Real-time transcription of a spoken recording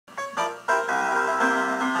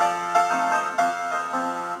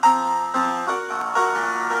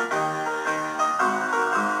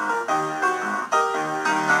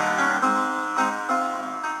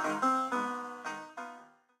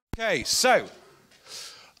Okay, so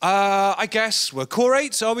I guess we're core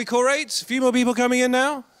eights. Are we core eights? A few more people coming in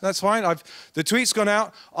now. That's fine. The tweet's gone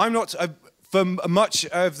out. I'm not. For much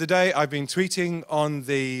of the day, I've been tweeting on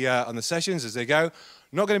the sessions as they go. I'm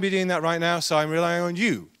not going to be doing that right now, so I'm relying on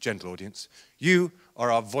you, gentle audience. You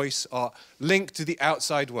are our voice, our link to the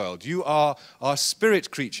outside world. You are our spirit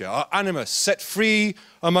creature, our animus, set free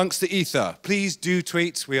amongst the ether. Please do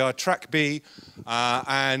tweet. We are track B,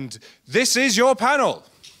 and this is your panel.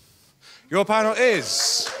 Your panel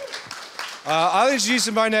is... I'll introduce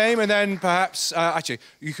them by name, and then perhaps, actually,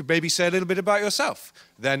 you could maybe say a little bit about yourself.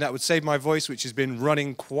 Then that would save my voice, which has been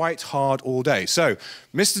running quite hard all day. So,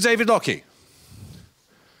 Mr. David Lockie.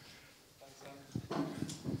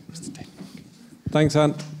 Thanks,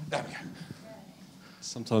 Ant. There we go.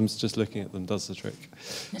 Sometimes just looking at them does the trick.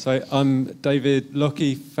 So, I'm David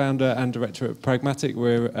Lockie, founder and director at Pragmatic.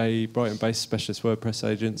 We're a Brighton-based specialist WordPress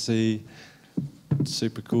agency.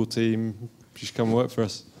 Super cool team. You should come and work for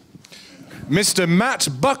us. Mr. Matt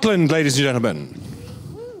Buckland, ladies and gentlemen.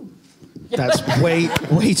 That's way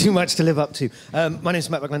too much to live up to. My name is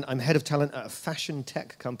Matt Buckland. I'm head of talent at a fashion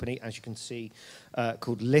tech company, as you can see,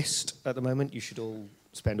 called List at the moment. You should all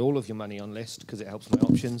spend all of your money on List because it helps my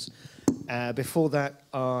options. Before that,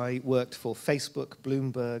 I worked for Facebook,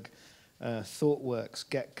 Bloomberg, ThoughtWorks,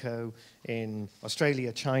 GetCo in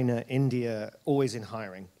Australia, China, India, always in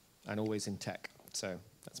hiring and always in tech. So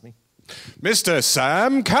that's me. Mr.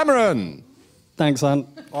 Sam Cameron. Thanks, Ant.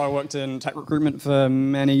 I worked in tech recruitment for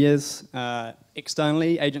many years.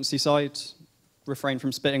 Externally, agency side, refrain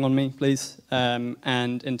from spitting on me, please.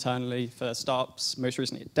 And internally for startups, most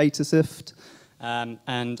recently at DataSift.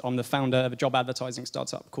 And I'm the founder of a job advertising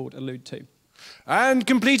startup called Allude2. And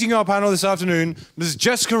completing our panel this afternoon, Ms.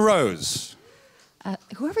 Jessica Rose.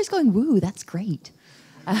 Whoever's going woo, that's great.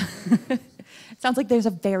 Sounds like there's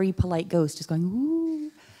a very polite ghost just going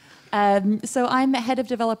woo. So I'm head of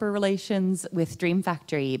developer relations with Dream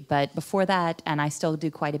Factory, but before that, and I still do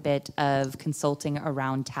quite a bit of consulting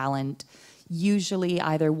around talent, usually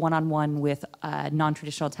either one-on-one with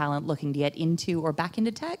non-traditional talent looking to get into or back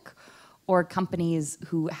into tech, or companies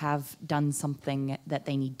who have done something that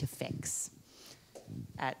they need to fix.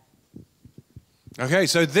 Okay,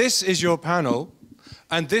 so this is your panel.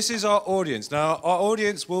 And this is our audience. Now, our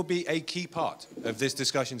audience will be a key part of this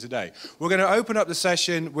discussion today. We're going to open up the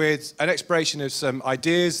session with an exploration of some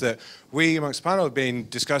ideas that we, amongst the panel, have been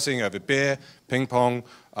discussing over beer, ping pong,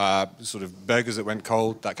 sort of burgers that went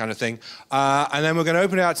cold, that kind of thing. And then we're going to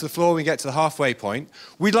open it out to the floor when we get to the halfway point.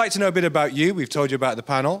 We'd like to know a bit about you. We've told you about the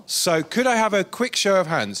panel. So could I have a quick show of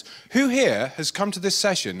hands? Who here has come to this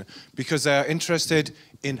session because they are interested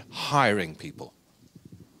in hiring people?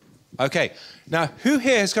 Okay, now who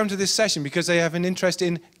here has come to this session because they have an interest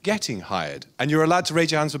in getting hired? And you're allowed to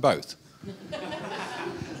raise your hands for both.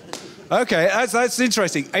 Okay, that's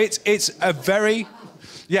interesting. It's a very,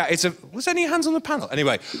 yeah, was there any hands on the panel?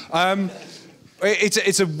 Anyway,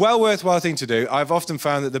 it's a well worthwhile thing to do. I've often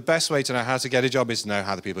found that the best way to know how to get a job is to know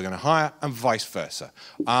how the people are going to hire, and vice versa.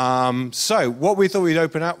 So what we thought we'd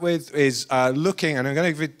open up with is looking, and I'm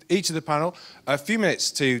going to give each of the panel a few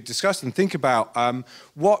minutes to discuss and think about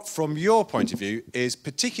what, from your point of view, is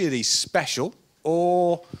particularly special,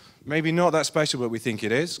 or maybe not that special, but we think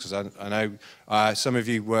it is, because I know some of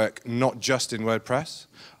you work not just in WordPress.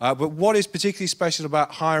 But what is particularly special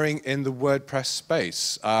about hiring in the WordPress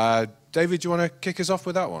space? David, do you want to kick us off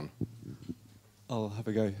with that one? I'll have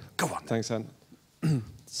a go. Go on. Thanks, Ant.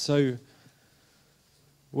 So,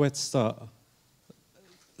 where to start?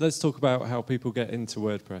 Let's talk about how people get into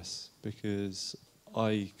WordPress, because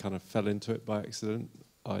I kind of fell into it by accident.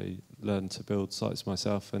 I learned to build sites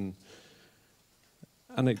myself, and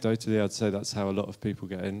anecdotally, I'd say that's how a lot of people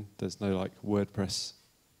get in. There's no like WordPress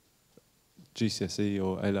GCSE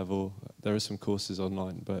or A-level. There are some courses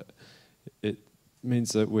online, but it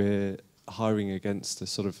means that we're hiring against a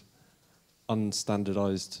sort of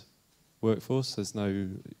unstandardized workforce. There's no,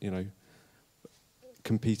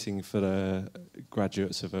 competing for the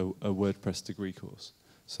graduates of a WordPress degree course.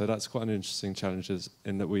 So that's quite an interesting challenge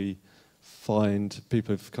in that we find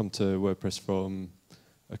people have come to WordPress from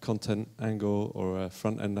a content angle or a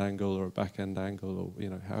front-end angle or a back-end angle,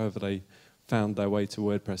 or however they found their way to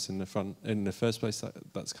WordPress in the first place.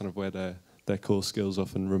 That's kind of where their core skills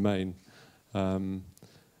often remain.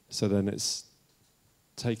 So then it's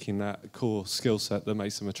taking that core skill set that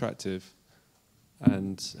makes them attractive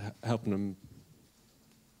and helping them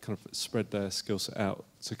kind of spread their skill set out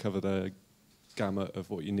to cover the gamut of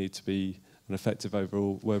what you need to be an effective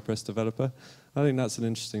overall WordPress developer. I think that's an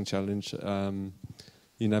interesting challenge.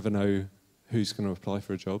 You never know who's going to apply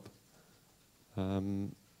for a job.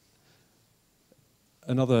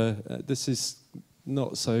 this is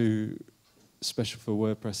not so special for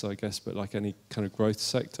WordPress, I guess, but like any kind of growth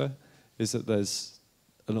sector, is that there's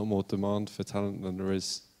a lot more demand for talent than there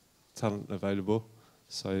is talent available.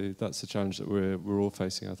 So that's the challenge that we're all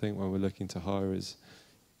facing, I think, when we're looking to hire is,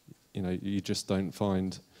 you just don't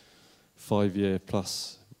find 5-year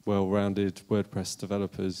plus well-rounded WordPress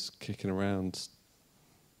developers kicking around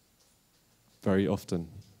very often.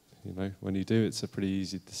 When you do, it's a pretty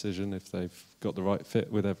easy decision if they've got the right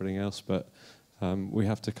fit with everything else, but we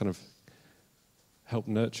have to kind of help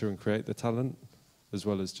nurture and create the talent as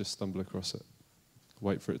well as just stumble across it,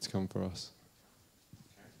 wait for it to come for us.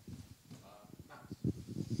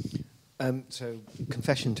 So,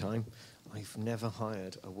 confession time. I've never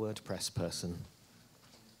hired a WordPress person.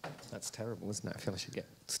 That's terrible, isn't it? I feel I should get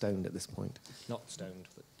stoned at this point. Not stoned,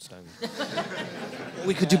 but stoned.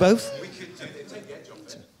 We could do both? We could take the edge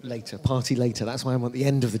off it. Later, party later. That's why I'm at the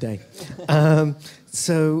end of the day.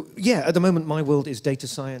 So, yeah, at the moment my world is data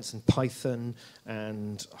science and Python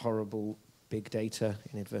and horrible big data,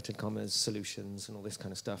 in inverted commas, solutions and all this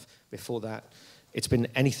kind of stuff. Before that, it's been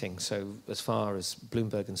anything, so as far as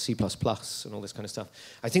Bloomberg and C++ and all this kind of stuff.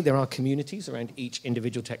 I think there are communities around each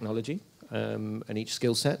individual technology and each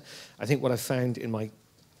skill set. I think what I've found in my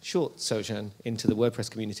short sojourn into the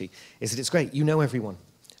WordPress community is that it's great. You know everyone.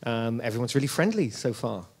 Everyone's really friendly so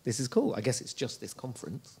far. This is cool. I guess it's just this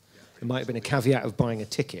conference. It might have been a caveat of buying a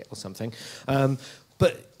ticket or something.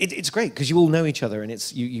 But it's great because you all know each other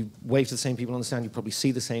and you wave to the same people on the stand. You probably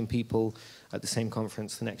see the same people at the same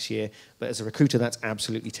conference the next year. But as a recruiter, that's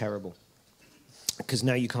absolutely terrible because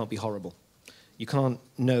now you can't be horrible. You can't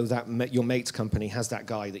know that your mate's company has that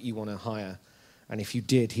guy that you want to hire. And if you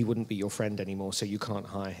did, he wouldn't be your friend anymore, so you can't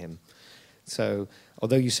hire him. So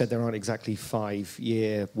although you said there aren't exactly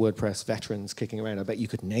 5-year WordPress veterans kicking around, I bet you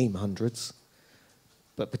could name hundreds.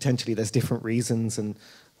 But potentially there's different reasons and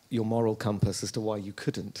your moral compass as to why you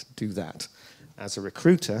couldn't do that. As a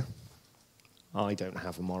recruiter, I don't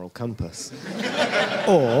have a moral compass.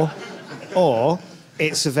 or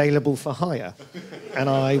it's available for hire, and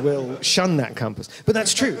I will shun that compass. But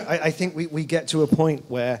that's true. I think we get to a point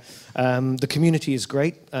where the community is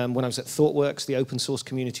great. When I was at ThoughtWorks, the open source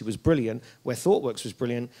community was brilliant. Where ThoughtWorks was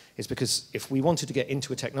brilliant is because if we wanted to get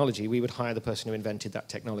into a technology, we would hire the person who invented that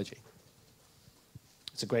technology.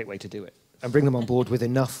 It's a great way to do it. And bring them on board with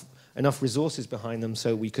enough resources behind them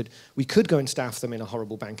so we could go and staff them in a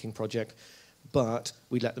horrible banking project, but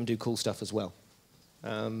we'd let them do cool stuff as well.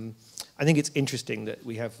 I think it's interesting that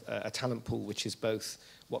we have a talent pool which is both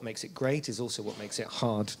what makes it great, is also what makes it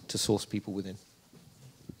hard to source people within.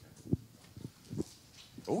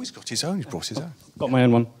 Oh, he's got his own. He's brought his own. Got my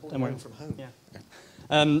own one. Don't worry. From home. Yeah.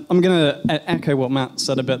 I'm going to echo what Matt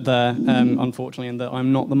said a bit there, unfortunately, in that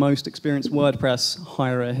I'm not the most experienced WordPress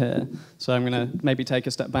hirer here. So I'm going to maybe take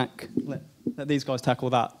a step back, let these guys tackle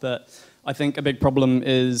that. That I think a big problem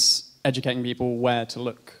is educating people where to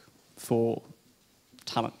look for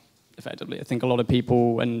talent, effectively. I think a lot of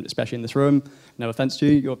people, and especially in this room, no offense to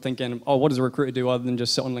you, you're thinking, oh, what does a recruiter do other than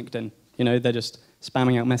just sit on LinkedIn? They're just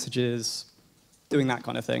spamming out messages, doing that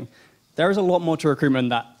kind of thing. There is a lot more to recruitment than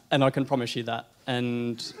that, and I can promise you that.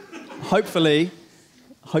 And hopefully,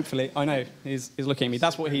 I know, he's looking at me.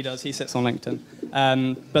 That's what he does. He sits on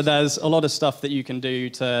LinkedIn. But there's a lot of stuff that you can do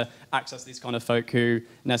to access these kind of folk who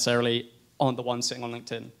necessarily aren't the ones sitting on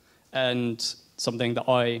LinkedIn. And something that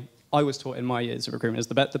I was taught in my years of recruitment is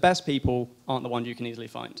the best people aren't the ones you can easily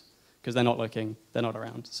find because they're not looking, they're not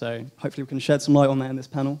around. So hopefully we can shed some light on that in this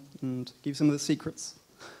panel and give some of the secrets.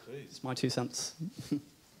 Jeez. It's my 2 cents.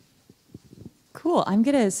 Cool. I'm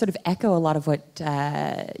going to sort of echo a lot of what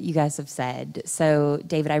you guys have said. So,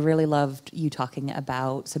 David, I really loved you talking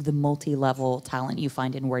about sort of the multi-level talent you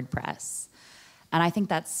find in WordPress. And I think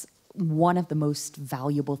that's one of the most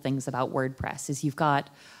valuable things about WordPress is you've got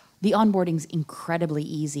the onboarding's incredibly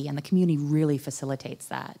easy and the community really facilitates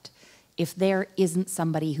that. If there isn't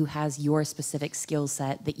somebody who has your specific skill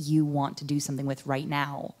set that you want to do something with right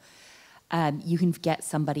now, you can get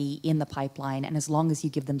somebody in the pipeline, and as long as you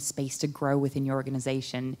give them space to grow within your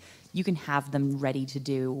organization, you can have them ready to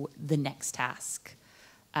do the next task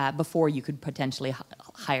before you could potentially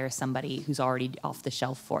hire somebody who's already off the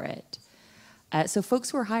shelf for it. So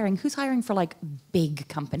folks who are hiring, who's hiring for like big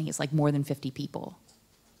companies, like more than 50 people?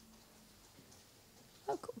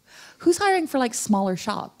 Oh, cool. Who's hiring for like smaller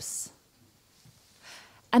shops?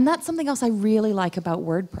 And that's something else I really like about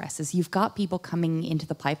WordPress is you've got people coming into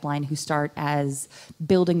the pipeline who start as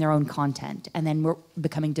building their own content and then we're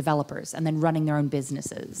becoming developers and then running their own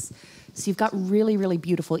businesses. So you've got really, really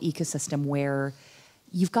beautiful ecosystem where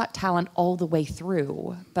you've got talent all the way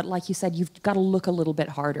through, but like you said, you've got to look a little bit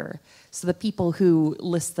harder. So the people who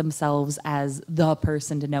list themselves as the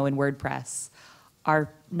person to know in WordPress are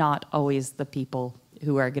not always the people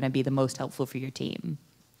who are going to be the most helpful for your team.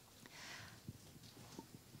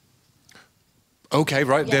 Okay,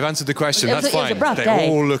 right. Yeah. They've answered the question. It was That's a- it was a fine. rough They day.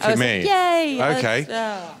 all look I at was me. like, yay! Okay.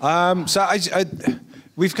 Let's, So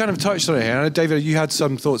we've kind of touched on it here. David, you had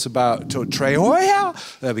some thoughts about Trey. Oh, yeah.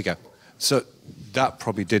 There we go. So that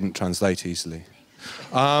probably didn't translate easily.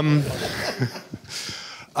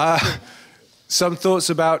 Some thoughts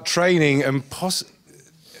about training and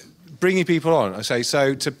bringing people on. Okay,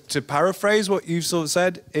 so to paraphrase what you've sort of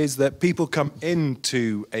said is that people come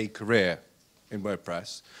into a career in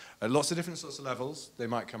WordPress at lots of different sorts of levels. They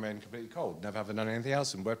might come in completely cold, never having done anything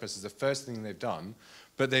else, and WordPress is the first thing they've done,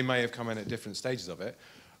 but they may have come in at different stages of it.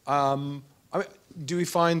 I mean, do we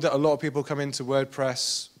find that a lot of people come into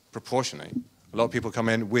WordPress proportionally? A lot of people come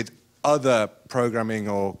in with other programming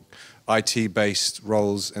or IT-based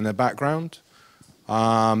roles in their background?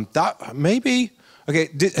 That maybe, okay,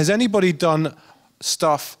 has anybody done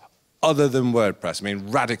stuff other than WordPress? I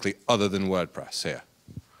mean, radically other than WordPress here?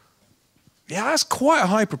 Yeah, that's quite a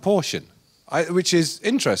high proportion, which is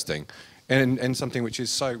interesting in something which is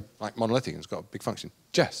so like monolithic and it's got a big function.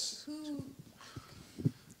 Jess?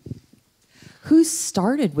 who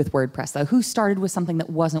started with WordPress, though? Who started with something that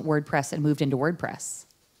wasn't WordPress and moved into WordPress?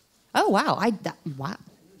 Oh, wow. Wow.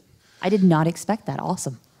 I did not expect that.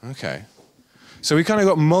 Awesome. Okay. So we kind of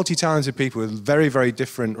got multi-talented people with very, very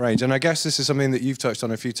different range. And I guess this is something that you've touched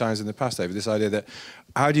on a few times in the past, David, this idea that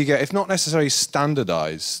how do you get, if not necessarily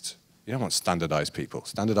standardized, you don't want standardized people.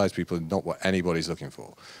 Standardized people are not what anybody's looking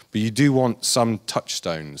for. But you do want some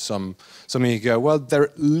touchstones, something you go, well, they're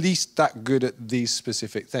at least that good at these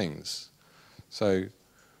specific things. So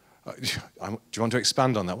do you want to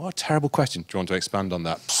expand on that? What a terrible question. Do you want to expand on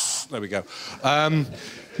that? Psst, there we go.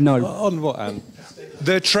 No. On what, Anne?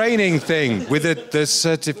 The training thing with the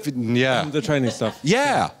certificate, yeah. The training stuff.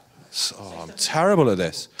 Yeah. Oh, I'm terrible at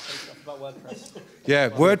this. Yeah,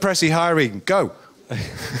 WordPressy hiring, go.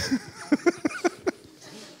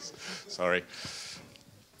 Sorry.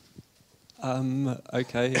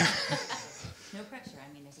 Okay. No pressure.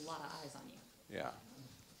 I mean, there's a lot of eyes on you. Yeah.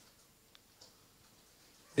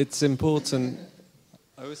 It's important.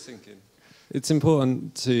 I was thinking. It's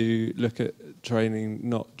important to look at training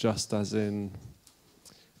not just as in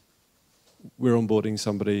we're onboarding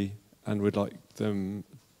somebody and we'd like them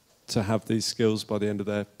to have these skills by the end of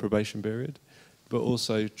their probation period, but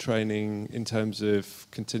also training in terms of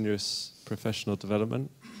continuous professional development.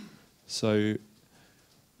 So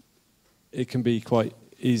it can be quite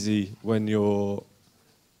easy when you're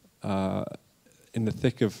in the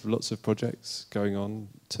thick of lots of projects going on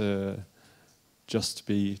to just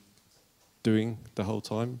be doing the whole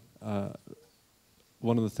time.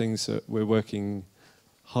 One of the things that we're working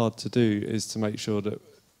hard to do is to make sure that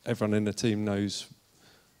everyone in the team knows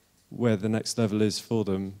where the next level is for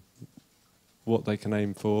them, what they can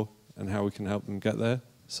aim for, and how we can help them get there,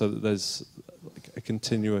 so that there's like a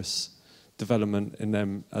continuous development in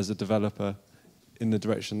them as a developer in the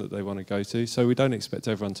direction that they want to go to. So we don't expect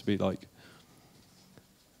everyone to be like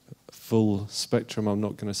full spectrum, I'm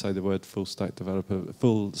not going to say the word full stack developer,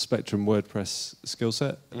 full spectrum WordPress skill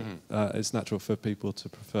set. Mm-hmm. It's natural for people to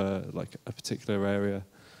prefer like a particular area,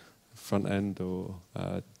 front end or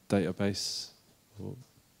database, or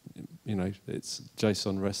you know, it's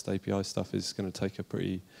JSON REST API stuff is going to take a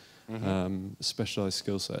pretty specialized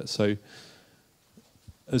skill set. So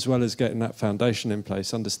as well as getting that foundation in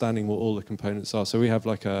place, understanding what all the components are. So we have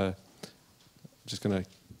like I'm just going to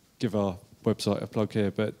give our website a plug here,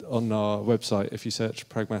 but on our website, if you search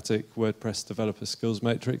Pragmatic WordPress Developer Skills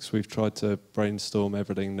Matrix, we've tried to brainstorm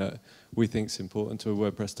everything that we think is important to a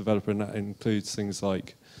WordPress developer, and that includes things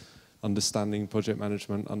like understanding project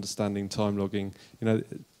management, understanding time logging. You know,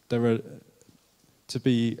 to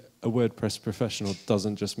be a WordPress professional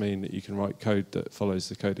doesn't just mean that you can write code that follows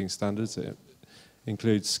the coding standards. It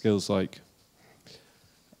includes skills like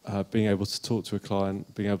being able to talk to a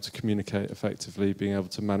client, being able to communicate effectively, being able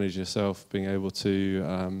to manage yourself, being able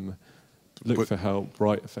to look for help,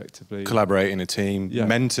 write effectively. Collaborate in a team, Yeah.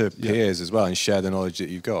 mentor peers as well, and share the knowledge that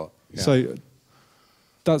you've got. Yeah. So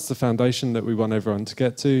that's the foundation that we want everyone to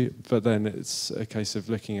get to, but then it's a case of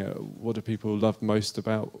looking at what do people love most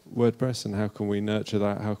about WordPress and how can we nurture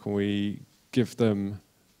that, how can we give them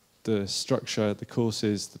the structure, the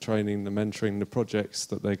courses, the training, the mentoring, the projects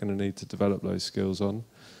that they're going to need to develop those skills on.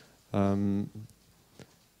 I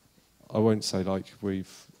won't say like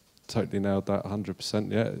we've totally nailed that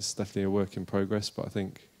 100% yet. It's definitely a work in progress, but I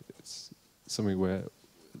think it's something we're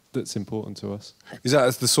that's important to us. Is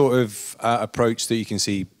that the sort of approach that you can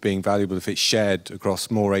see being valuable if it's shared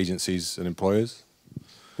across more agencies and employers?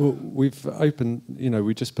 Well, we've opened,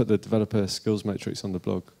 we just put the developer skills matrix on the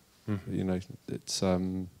blog.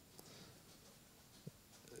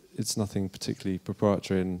 It's nothing particularly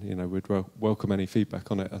proprietary, and we'd welcome any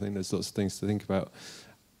feedback on it. I think there's lots of things to think about.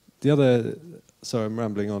 The other, sorry, I'm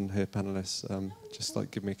rambling on here, panelists. Just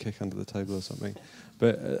like give me a kick under the table or something.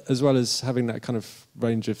 But as well as having that kind of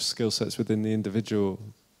range of skill sets within the individual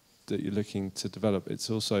that you're looking to develop, it's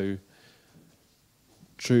also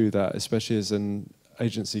true that, especially as an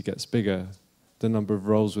agency gets bigger, the number of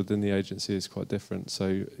roles within the agency is quite different.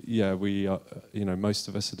 So yeah, we are, most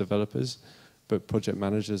of us are developers, but project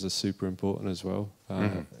managers are super important as well.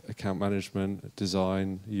 Account management,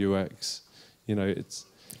 design, UX, it's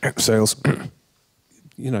sales.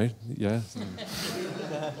 Yeah.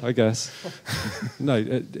 I guess. No,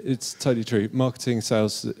 it's totally true. Marketing,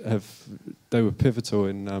 sales they were pivotal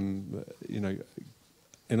in,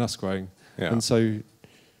 in us growing. Yeah. And so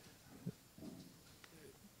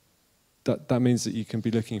that means that you can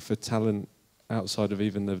be looking for talent outside of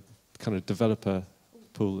even the kind of developer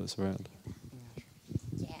pool that's around.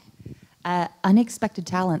 Yeah. Unexpected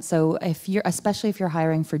talent. So especially if you're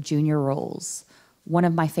hiring for junior roles, one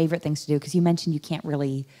of my favorite things to do, because you mentioned you can't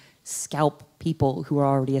really scalp people who are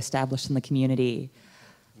already established in the community.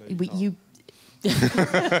 No,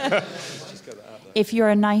 if you're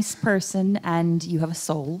a nice person and you have a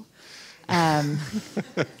soul,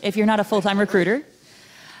 if you're not a full-time recruiter,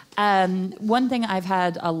 one thing I've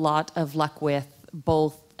had a lot of luck with,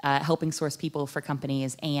 both helping source people for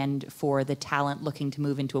companies and for the talent looking to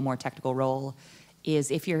move into a more technical role,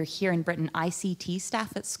 is if you're here in Britain, ICT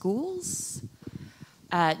staff at schools,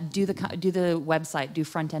 do the website, do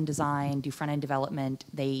front-end design, do front-end development.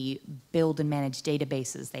 They build and manage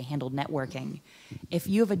databases. They handle networking. If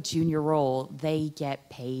you have a junior role, they get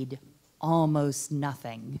paid almost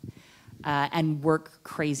nothing and work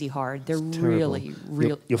crazy hard. They're really.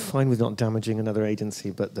 You're fine with not damaging another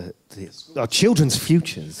agency, but our children's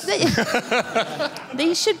futures.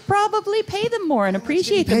 They should probably pay them more and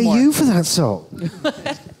appreciate them more. Pay you for that soul.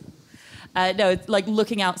 No, it's like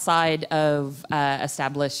looking outside of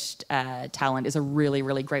established talent is a really,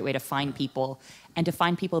 really great way to find people, and to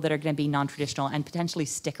find people that are going to be non-traditional and potentially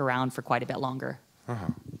stick around for quite a bit longer.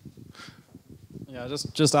 Yeah,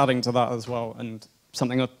 just adding to that as well, and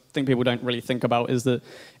something I think people don't really think about is that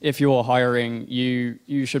if you're hiring,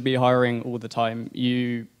 you should be hiring all the time.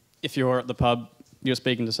 If you're at the pub, you're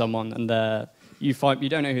speaking to someone, and you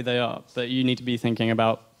don't know who they are, but you need to be thinking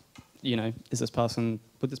about, would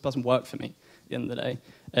this person work for me at the end of the day?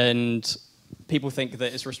 And people think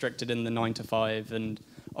that it's restricted in the 9 to 5, and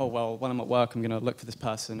well, when I'm at work, I'm going to look for this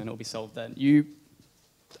person, and it'll be solved then.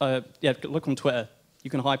 Look on Twitter. You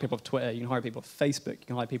can hire people off Twitter. You can hire people off Facebook. You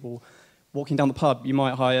can hire people walking down the pub. You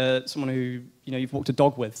might hire someone who you've walked a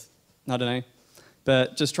dog with. I don't know.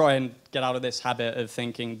 But just try and get out of this habit of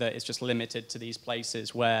thinking that it's just limited to these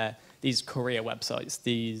places where these career websites,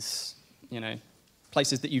 these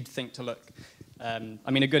places that you'd think to look. A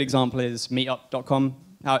good example is meetup.com.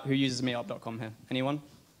 Who uses meetup.com here? Anyone?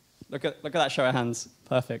 Look at that show of hands.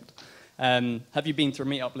 Perfect. Have you been through a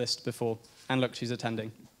meetup list before and looked who's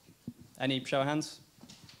attending? Any show of hands?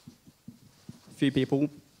 A few people.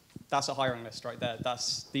 That's a hiring list right there.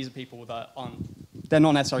 These are people that they're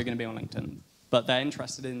not necessarily going to be on LinkedIn, but they're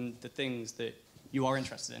interested in the things that you are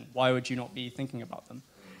interested in. Why would you not be thinking about them?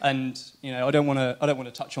 And I don't want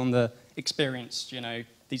to touch on the experienced.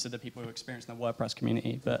 These are the people who are experienced in the WordPress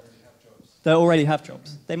community, but they already have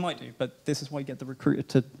jobs. They might do, but this is why you get the recruiter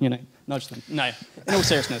to nudge them. No, in all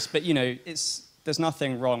seriousness, but there's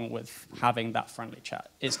nothing wrong with having that friendly chat.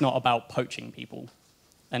 It's not about poaching people.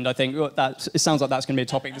 And I think it sounds like that's going to be a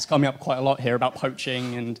topic that's coming up quite a lot here about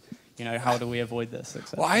poaching and how do we avoid this,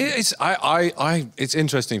 etc. Well, it's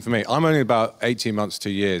interesting for me. I'm only about 18 months, 2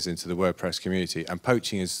 years into the WordPress community, and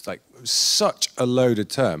poaching is like such a loaded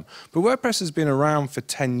term. But WordPress has been around for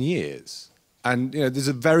 10 years, and there's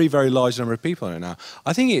a very, very large number of people on it now.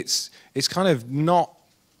 I think it's kind of not.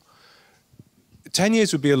 10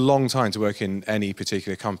 years would be a long time to work in any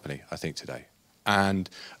particular company, I think, today. And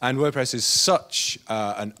WordPress is such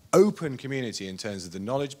an open community in terms of the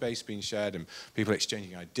knowledge base being shared and people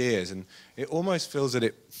exchanging ideas, and it almost feels that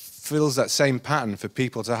it fills that same pattern for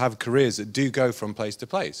people to have careers that do go from place to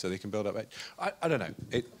place, so they can build up. I don't know.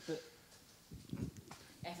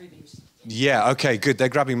 Yeah. Okay. Good. They're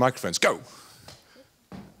grabbing microphones. Go.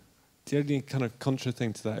 The only kind of contra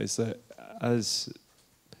thing to that is that as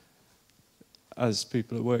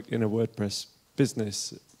people that work in a WordPress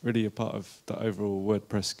business, really a part of the overall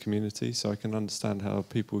WordPress community, so I can understand how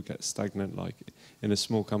people get stagnant, like in a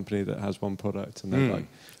small company that has one product and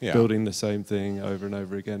they're building the same thing over and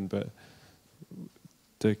over again. But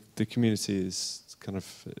the community is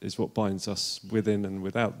what binds us within and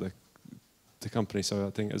without the company. So I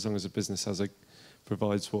think as long as a business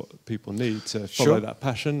provides what people need to follow that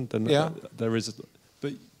passion, then there is.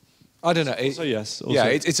 But I don't know. Yes. Also,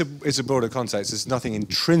 it's a broader context. There's nothing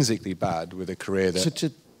intrinsically bad with a career that. So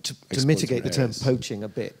to mitigate the term poaching a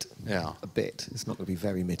bit, it's not going to be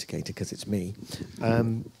very mitigated because it's me.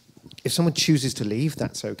 If someone chooses to leave,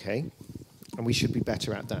 that's okay, and we should be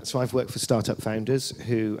better at that. So I've worked for startup founders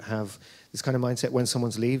who have this kind of mindset: when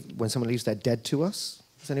someone leaves, they're dead to us.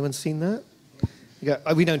 Has anyone seen that? You go,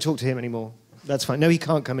 oh, we don't talk to him anymore. That's fine. No, he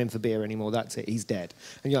can't come in for beer anymore. That's it. He's dead.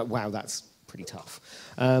 And you're like, wow, that's pretty tough.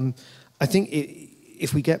 I think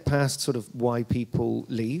if we get past sort of why people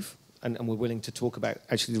leave, and we're willing to talk about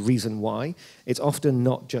actually the reason why, it's often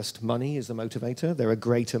not just money is the motivator. There are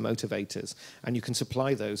greater motivators, and you can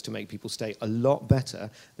supply those to make people stay a lot better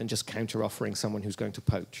than just counter-offering someone who's going to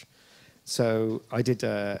poach. So I did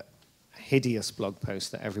a hideous blog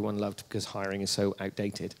post that everyone loved because hiring is so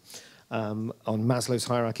outdated, on Maslow's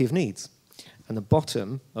hierarchy of needs. And the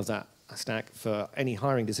bottom of that stack for any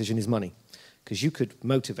hiring decision is money, because you could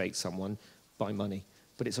motivate someone by money.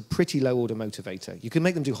 But it's a pretty low-order motivator. You can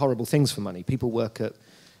make them do horrible things for money. People work at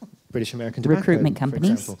British American Tobacco, recruitment companies,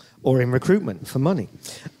 for example, or in recruitment for money.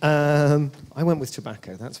 I went with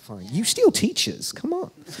tobacco. That's fine. You steal teachers. Come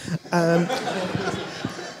on.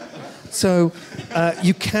 So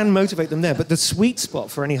you can motivate them there. But the sweet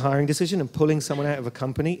spot for any hiring decision and pulling someone out of a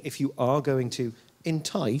company, if you are going to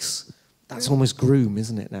entice, that's almost groom,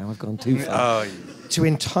 isn't it now? I've gone too far. To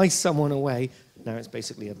entice someone away. Now it's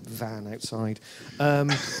basically a van outside.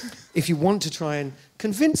 If you want to try and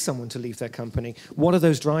convince someone to leave their company, what are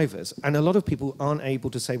those drivers? And a lot of people aren't able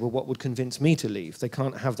to say, well, what would convince me to leave? They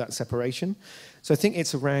can't have that separation. So I think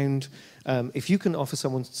it's around, if you can offer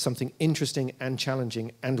someone something interesting and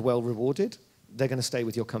challenging and well rewarded, they're going to stay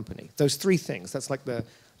with your company. Those three things, that's like the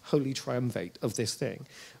holy triumvirate of this thing.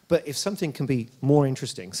 But if something can be more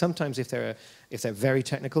interesting, sometimes if they're very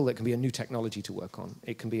technical, there can be a new technology to work on.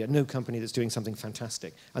 It can be a new company that's doing something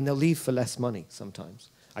fantastic. And they'll leave for less money sometimes.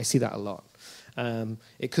 I see that a lot.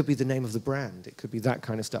 It could be the name of the brand. It could be that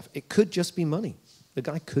kind of stuff. It could just be money. The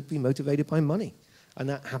guy could be motivated by money. And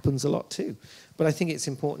that happens a lot too. But I think it's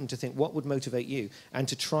important to think, what would motivate you? And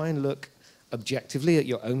to try and look objectively at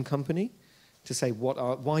your own company to say,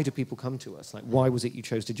 why do people come to us? Like, why was it you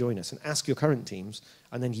chose to join us? And ask your current teams,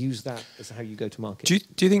 and then use that as how you go to market.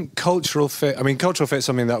 Do you think cultural fit, cultural fit is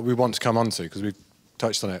something that we want to come on to, because we've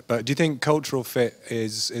touched on it, but do you think cultural fit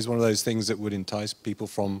is one of those things that would entice people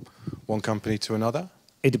from one company to another?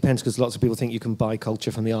 It depends, because lots of people think you can buy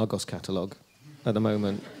culture from the Argos catalogue at the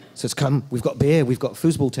moment. So it's come, we've got beer, we've got a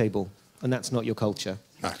foosball table, and that's not your culture.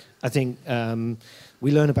 No. I think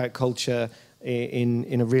we learn about culture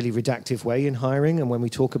in a really reductive way in hiring, and when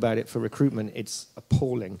we talk about it for recruitment, it's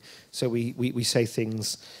appalling. So we say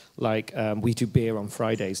things like, we do beer on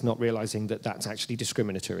Fridays, not realizing that that's actually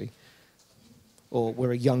discriminatory. Or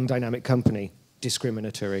we're a young, dynamic company,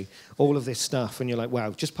 discriminatory. All of this stuff, and you're like,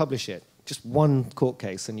 wow, just publish it. Just one court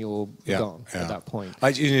case and you're gone at that point.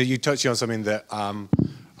 You touched on something that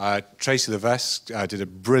Tracy Levesque did a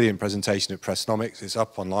brilliant presentation at Pressnomics. It's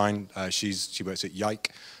up online. She works at Yikes.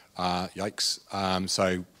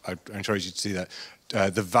 So I encourage you to see that.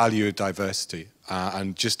 The value of diversity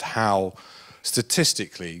and just how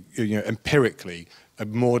statistically, empirically, a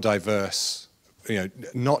more diverse,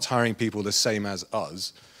 not hiring people the same as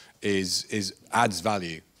us adds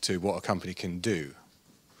value to what a company can do.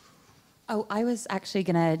 Oh, I was actually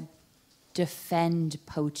going to defend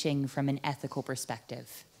poaching from an ethical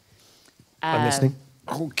perspective. I'm listening.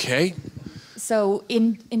 Okay. So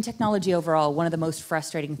in technology overall, one of the most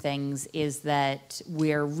frustrating things is that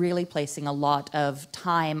we're really placing a lot of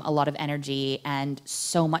time, a lot of energy, and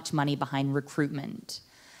so much money behind recruitment.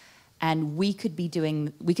 And we could be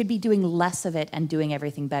doing less of it and doing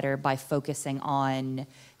everything better by focusing on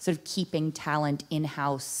sort of keeping talent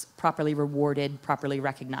in-house, properly rewarded, properly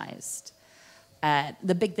recognized.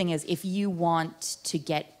 The big thing is, if you want to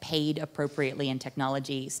get paid appropriately in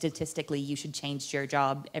technology, statistically, you should change your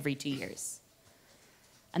job every 2 years.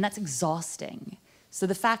 And that's exhausting. So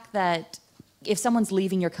the fact that if someone's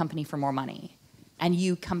leaving your company for more money and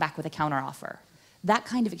you come back with a counteroffer, that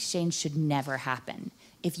kind of exchange should never happen.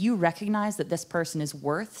 If you recognize that this person is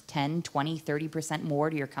worth 10, 20, 30% more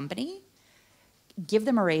to your company, give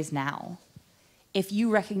them a raise now. If you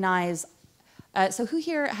recognize, so who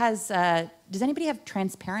here has, does anybody have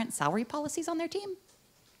transparent salary policies on their team?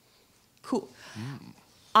 Cool.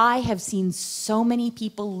 I have seen so many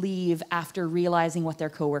people leave after realizing what their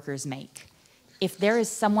coworkers make. If there is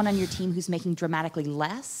someone on your team who's making dramatically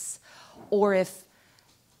less, or if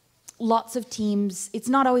lots of teams, it's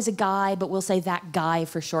not always a guy, but we'll say that guy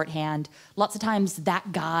for shorthand. Lots of times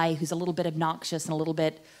that guy who's a little bit obnoxious and a little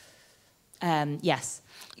bit,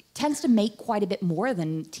 tends to make quite a bit more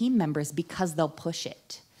than team members because they'll push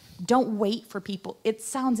it. Don't wait for people. It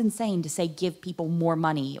sounds insane to say give people more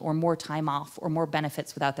money or more time off or more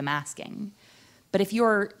benefits without them asking. But if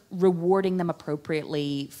you're rewarding them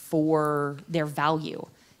appropriately for their value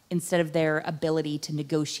instead of their ability to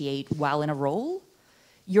negotiate while in a role,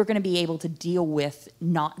 you're going to be able to deal with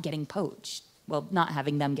not getting poached. Well, not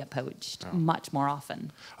having them get poached much more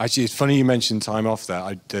often. Actually, it's funny you mentioned time off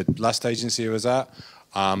there. The last agency I was at,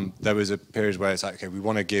 there was a period where it's like, okay, they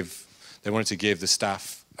wanted to give the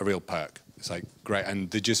staff a real perk. It's like, great. And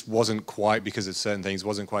there just wasn't quite, because of certain things,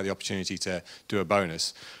 wasn't quite the opportunity to do a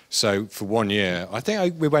bonus. So for 1 year, I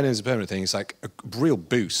think we went in as a permanent thing. It's like a real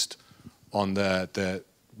boost on the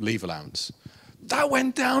leave allowance. That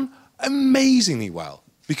went down amazingly well.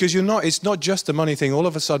 Because it's not just a money thing. All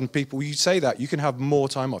of a sudden, people, you say that, you can have more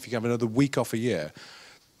time off. You can have another week off a year.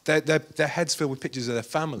 Their heads filled with pictures of their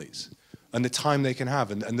families and the time they can have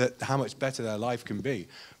and how much better their life can be.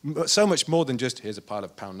 So much more than just, here's a pile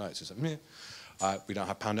of pound notes. It's like, we don't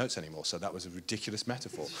have pound notes anymore, so that was a ridiculous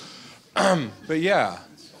metaphor. But yeah,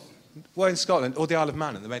 well, in Scotland, or the Isle of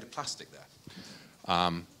Man, and they're made of plastic there.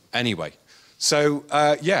 Anyway. So,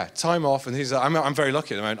 time off, and I'm very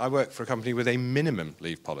lucky at the moment. I work for a company with a minimum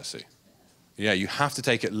leave policy. Yeah, you have to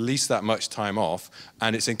take at least that much time off,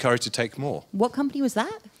 and it's encouraged to take more. What company was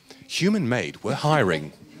that? Human made. We're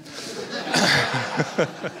hiring.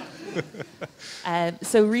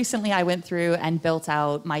 So recently I went through and built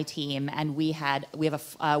out my team, and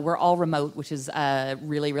we're all remote, which is a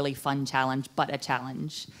really, really fun challenge, but a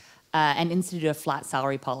challenge, and instituted a flat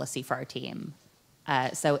salary policy for our team.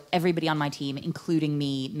 So everybody on my team, including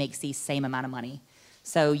me, makes the same amount of money.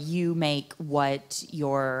 So you make what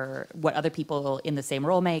other people in the same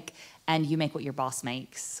role make, and you make what your boss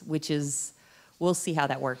makes, which is, we'll see how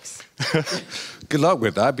that works. Good luck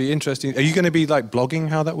with that. It'd be interesting. Are you going to be like blogging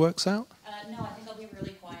how that works out? No, I think I'll be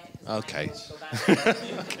really quiet. Okay.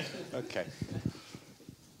 Okay.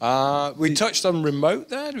 We touched on remote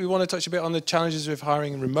there. Do we want to touch a bit on the challenges with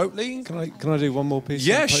hiring remotely? Can I do one more piece?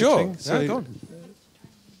 Yeah, on sure. poaching? So, Yeah, go on.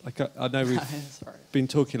 I know we've been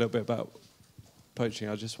talking a little bit about poaching.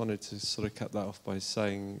 I just wanted to sort of cut that off by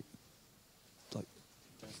saying, like,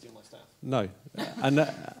 Don't steal my staff. no. And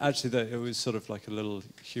actually, it was sort of like a little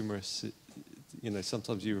humorous.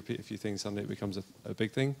 Sometimes you repeat a few things and it becomes a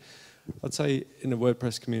big thing. I'd say in the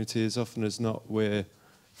WordPress community, as often as not, we're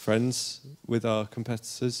friends with our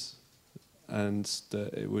competitors, and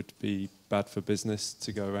that it would be bad for business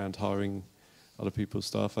to go around hiring other people's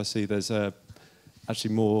staff. I see there's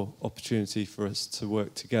actually more opportunity for us to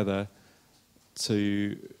work together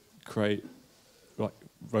to create like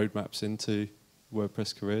roadmaps into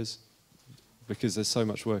WordPress careers, because there's so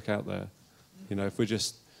much work out there. If we're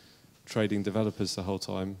just trading developers the whole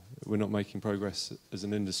time, we're not making progress as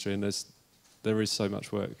an industry, and there is so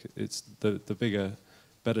much work. It's the bigger,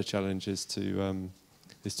 better challenge is to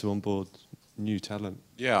onboard new talent.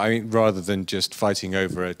 Yeah, I mean, rather than just fighting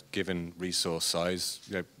over a given resource size,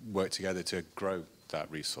 work together to grow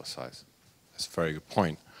that resource size. That's a very good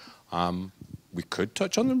point. We could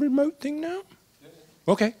touch on the remote thing now.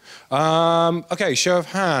 Okay. Okay, show of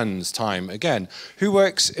hands time again. Who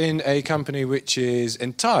works in a company which is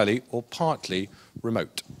entirely or partly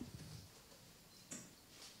remote?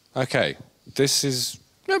 Okay, this is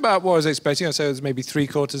about what I was expecting. I'd say there's maybe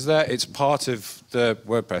 3/4 there. It's part of the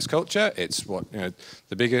WordPress culture. It's what, many of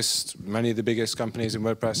the biggest companies in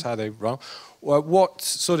WordPress, how they run. What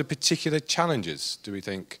sort of particular challenges do we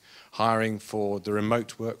think hiring for the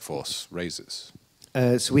remote workforce raises?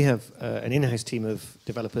 So we have an in-house team of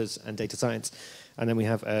developers and data science, and then we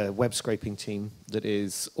have a web scraping team that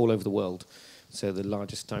is all over the world. So the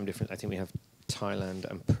largest time difference, I think we have Thailand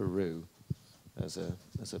and Peru as a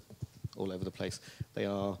all over the place. They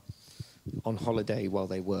are on holiday while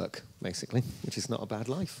they work, basically, which is not a bad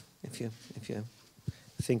life if you're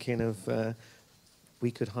thinking of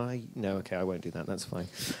we could hire. No, okay, I won't do that. That's fine.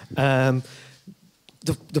 The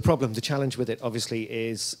challenge with it, obviously,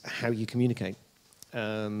 is how you communicate.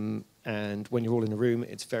 And when you're all in a room,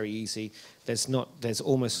 it's very easy. There's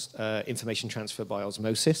almost information transfer by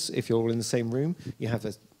osmosis if you're all in the same room.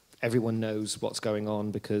 Everyone knows what's going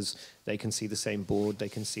on because they can see the same board, they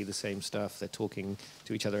can see the same stuff, they're talking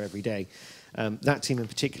to each other every day. That team in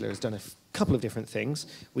particular has done a couple of different things.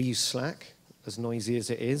 We use Slack, as noisy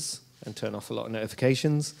as it is. and turn off a lot of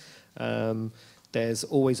notifications. There's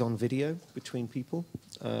always on video between people,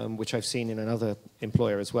 which I've seen in another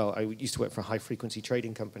employer as well. I used to work for a high-frequency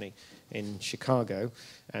trading company in Chicago,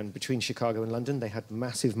 and between Chicago and London, they had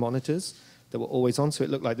massive monitors that were always on, so it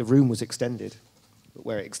looked like the room was extended. But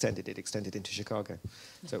where it extended into Chicago.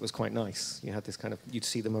 So it was quite nice. You had this kind of, you'd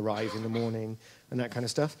see them arrive in the morning and that kind of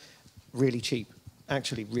stuff. Really cheap.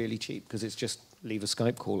 Actually really cheap, because it's just leave a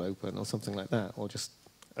Skype call open or something like that, or just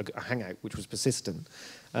a hangout, which was persistent.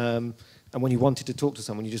 And when you wanted to talk to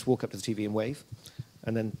someone, you just walk up to the TV and wave,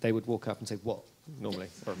 and then they would walk up and say, what, normally,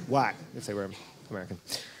 or whack, if they were American.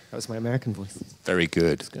 That was my American voice. Very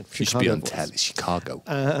good. You should be on Chicago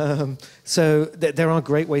Chicago. So there are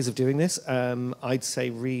great ways of doing this. I'd say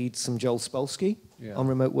read some Joel Spolsky on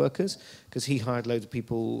remote workers, because he hired loads of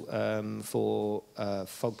people for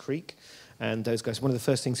Fog Creek. And those guys, one of the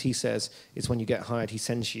first things he says is when you get hired, he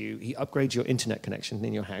upgrades your internet connection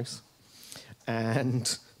in your house.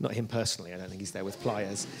 And not him personally, I don't think he's there with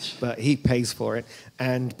pliers, but he pays for it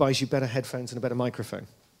and buys you better headphones and a better microphone.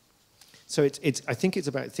 So I think it's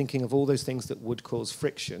about thinking of all those things that would cause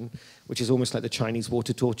friction, which is almost like the Chinese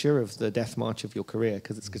water torture of the death march of your career,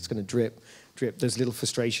 because it's going to drip. Those little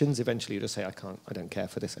frustrations, eventually you just say, I don't care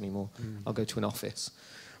for this anymore. I'll go to an office.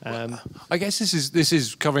 I guess this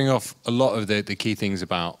is covering off a lot of the key things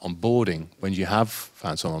about onboarding when you have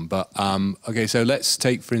found someone. But okay, so let's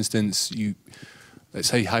take, for instance, let's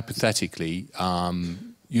say hypothetically,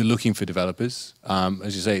 you're looking for developers.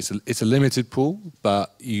 As you say, it's a limited pool,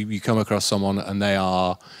 but you come across someone and they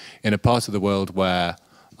are in a part of the world where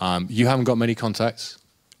you haven't got many contacts.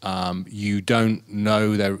 You don't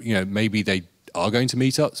know maybe they are going to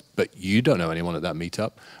meetups, but you don't know anyone at that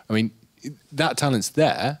meetup. I mean, that talent's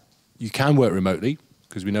there. You can work remotely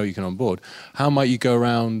because we know you can onboard. How might you go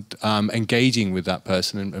around engaging with that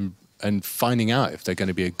person and finding out if they're going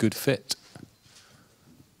to be a good fit?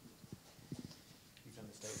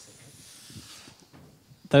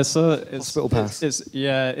 There's hospital pass. He's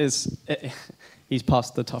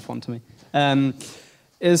passed the tough one to me.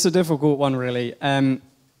 It's a difficult one, really. I'm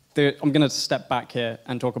going to step back here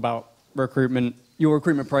and talk about recruitment, your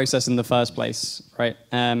recruitment process in the first place, right?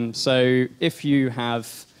 So if you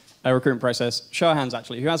have a recruitment process, show of hands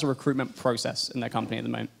actually, who has a recruitment process in their company at the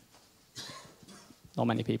moment? Not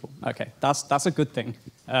many people. Okay, that's a good thing.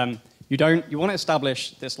 You want to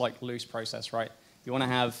establish this like loose process, right? You want to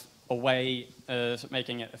have a way of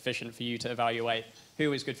making it efficient for you to evaluate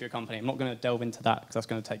who is good for your company. I'm not going to delve into that because that's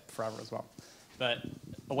going to take forever as well. But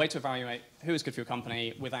a way to evaluate who is good for your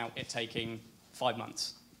company without it taking 5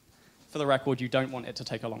 months. For the record, you don't want it to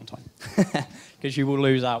take a long time because you will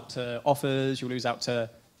lose out to offers, you'll lose out to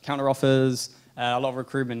counter offers. A lot of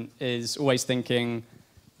recruitment is always thinking,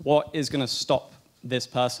 what is going to stop this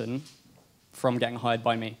person from getting hired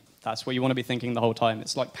by me? That's what you want to be thinking the whole time.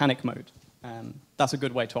 It's like panic mode. That's a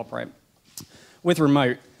good way to operate. With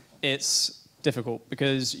remote, it's difficult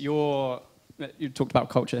because you talked about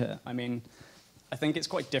culture here. I mean, I think it's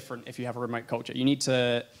quite different if you have a remote culture. You need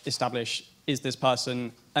to establish, is this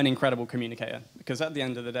person an incredible communicator? Because at the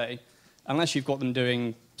end of the day, unless you've got them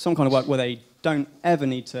doing some kind of work where they don't ever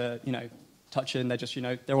need to, touch in, they're just,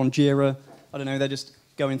 they're on Jira, I don't know, they're just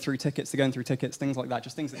going through tickets, things like that,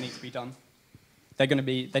 just things that need to be done. They're going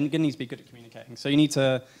to need to be good at communicating. So you need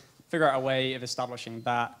to figure out a way of establishing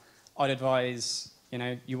that. I'd advise,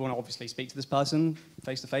 you want to obviously speak to this person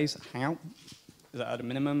face-to-face, hang out. Is that at a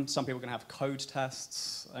minimum? Some people are going to have code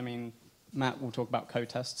tests. I mean, Matt will talk about code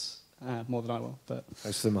tests more than I will. But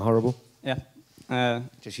most of them are horrible. Yeah.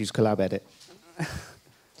 Just use Collab Edit.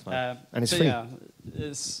 And it's free. Yeah,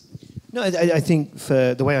 No, I think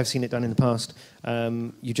for the way I've seen it done in the past,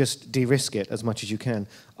 you just de-risk it as much as you can.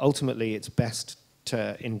 Ultimately, it's best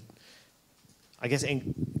to,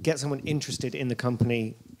 get someone interested in the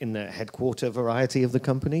company in the headquarter variety of the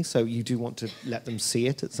company, so you do want to let them see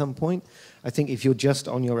it at some point. I think if you're just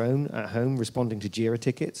on your own at home responding to Jira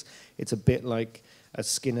tickets, it's a bit like a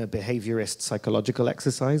Skinner behaviorist psychological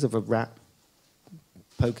exercise of a rat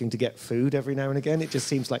poking to get food every now and again. It just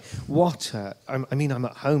seems like, I'm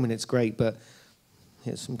at home and it's great, but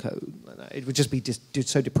here's some code. It would just be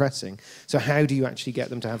so depressing. So how do you actually get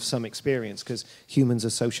them to have some experience? Because humans are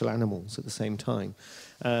social animals at the same time.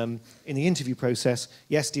 In the interview process,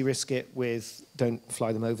 yes, de-risk it with don't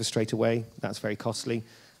fly them over straight away. That's very costly.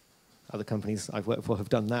 Other companies I've worked for have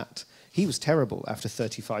done that. He was terrible after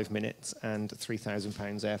 35 minutes and £3,000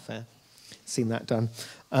 airfare. Seen that done.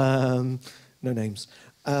 No names.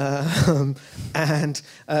 So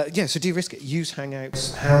de-risk it. Use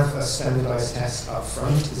Hangouts. Have a standardized test up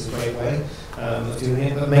front is a great way of doing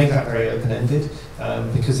it, but make that very open-ended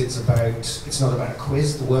because it's not about a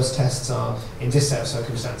quiz. The worst tests are, in this set of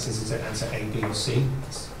circumstances, is an answer A, B, or C.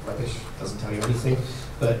 It's rubbish, doesn't tell you anything,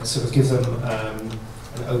 but sort of give them an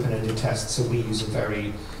open-ended test. So we use a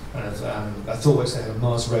very I thought was a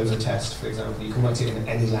Mars rover test, for example. You can write it in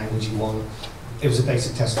any language you want. It was a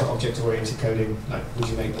basic test for object-oriented coding, like would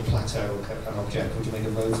you make the plateau an object, would you make a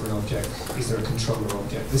rover an object, is there a controller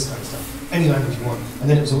object, this kind of stuff. Any language you want. And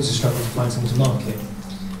then it was also struggling to find someone to mark it.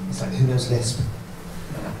 It's like, who knows Lisp?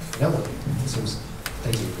 No one. It seems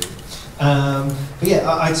they do really. But yeah,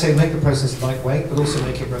 I'd say make the process lightweight, but also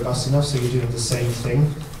make it robust enough so you're doing the same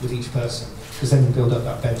thing with each person, because then you build up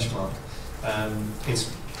that benchmark.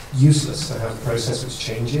 It's useless to have a process which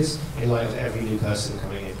changes in light of every new person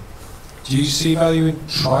coming in. Do you see value in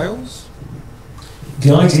trials?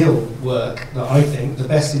 The ideal work that I think, the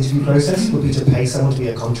best interview process would be to pay someone to be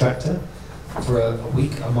a contractor for a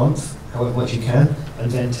week, a month, however much you can,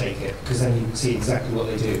 and then take it, because then you can see exactly what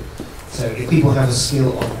they do. So if people have a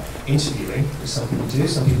skill on interviewing, which some people do,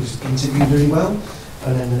 some people just interview really well,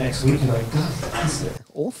 and then the next week you're like, God, that's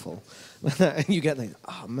awful. And you get like,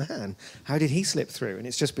 oh man, how did he slip through? And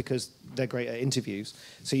it's just because they're great at interviews.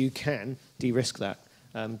 So you can de-risk that,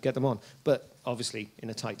 get them on. But obviously,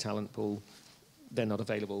 in a tight talent pool, they're not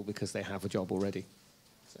available because they have a job already.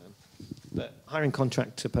 So, but hiring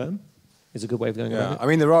contract to perm is a good way of going about it. I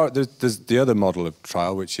mean, there's the other model of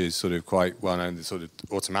trial, which is sort of quite well known, the sort of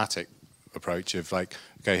automatic approach of like,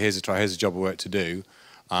 okay, here's a trial, here's a job of work to do.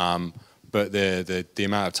 But the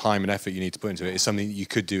amount of time and effort you need to put into it is something that you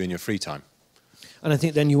could do in your free time. And I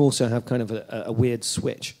think then you also have kind of a weird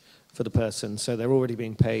switch for the person. So they're already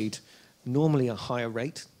being paid normally a higher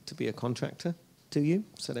rate to be a contractor to you.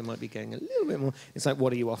 So they might be getting a little bit more. It's like,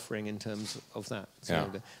 what are you offering in terms of that? So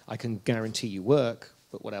I can guarantee you work,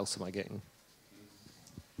 but what else am I getting?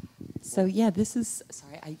 So yeah, this is,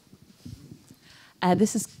 sorry,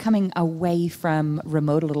 this is coming away from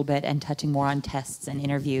remote a little bit and touching more on tests and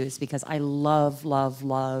interviews, because I love, love,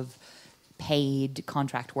 love paid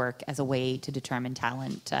contract work as a way to determine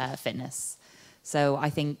talent fitness. So I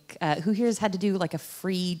think, who here has had to do like a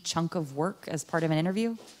free chunk of work as part of an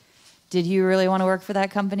interview? Did you really want to work for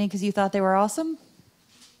that company because you thought they were awesome?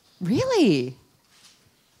 Really?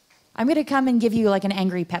 I'm going to come and give you like an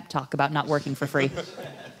angry pep talk about not working for free.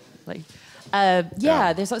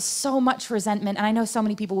 There's so much resentment, and I know so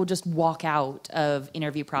many people will just walk out of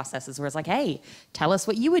interview processes where it's like, hey, tell us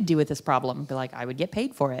what you would do with this problem. Be like, I would get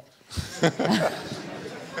paid for it.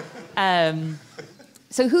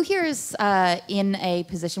 So who here is in a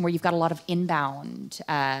position where you've got a lot of inbound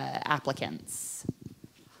applicants?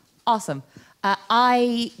 Awesome.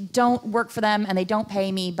 I don't work for them, and they don't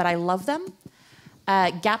pay me, but I love them.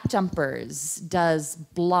 Gap Jumpers does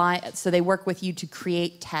blind, so they work with you to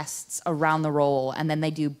create tests around the role, and then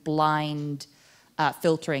they do blind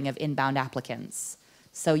filtering of inbound applicants.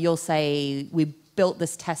 So you'll say, we built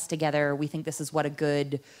this test together, we think this is what a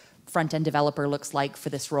good front-end developer looks like for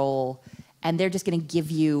this role, and they're just gonna give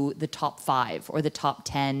you the top 5 or the top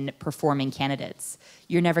 10 performing candidates.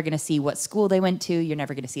 You're never gonna see what school they went to, you're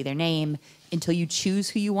never gonna see their name until you choose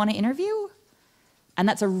who you wanna interview. And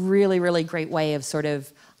that's a really, really great way of sort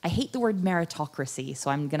of, I hate the word meritocracy, so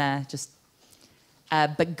I'm gonna just,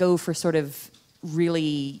 but go for sort of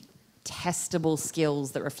really testable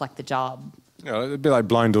skills that reflect the job. Yeah, it'd be like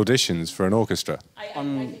blind auditions for an orchestra. I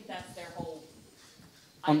think that's their whole,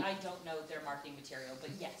 I don't know their marketing material, but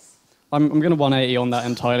yes. I'm going to 180 on that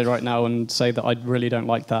entirely right now and say that I really don't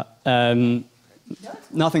like that.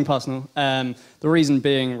 Nothing personal. The reason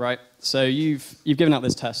being, right, so you've given out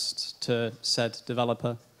this test to said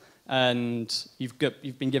developer, and you've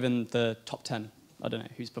been given the top 10. I don't know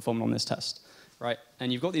who's performing on this test, right?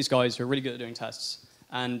 And you've got these guys who are really good at doing tests,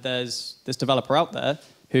 and there's this developer out there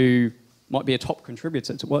who might be a top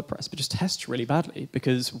contributor to WordPress, but just tests really badly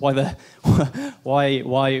because why they're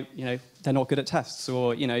not good at tests,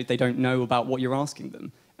 or they don't know about what you're asking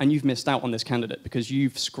them, and you've missed out on this candidate because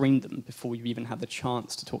you've screened them before you even had the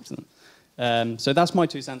chance to talk to them. So that's my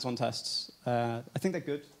 2 cents on tests. I think they're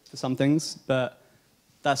good for some things, but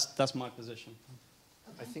that's my position.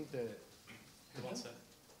 I think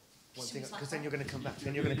because then you're going to come back.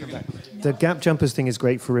 The gap jumpers thing is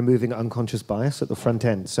great for removing unconscious bias at the front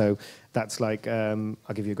end. So that's like, I'll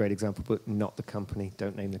give you a great example, but not the company.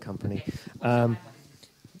 Don't name the company.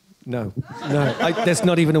 No, there's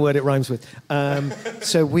not even a word it rhymes with.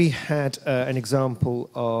 So we had an example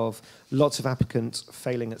of lots of applicants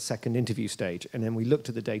failing at second interview stage, and then we looked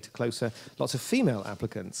at the data closer. Lots of female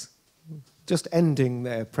applicants just ending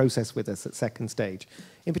their process with us at second stage.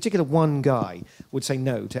 In particular, one guy would say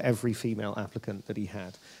no to every female applicant that he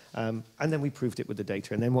had. And then we proved it with the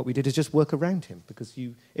data. And then what we did is just work around him, because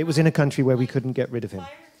it was in a country where we couldn't get rid of him.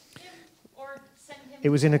 It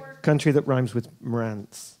was in a country that rhymes with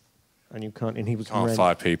Marantz. And you can't, and he was Can't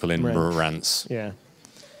fire people in Marantz. Yeah.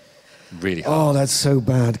 Really hard. Oh, that's so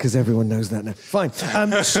bad, because everyone knows that now. Fine.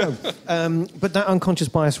 But that unconscious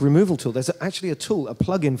bias removal tool, there's actually a tool, a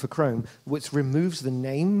plugin for Chrome, which removes the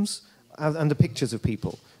names and the pictures of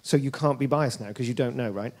people. So you can't be biased now, because you don't know,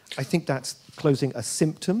 right? I think that's closing a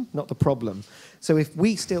symptom, not the problem. So if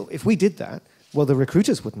we did that, well, the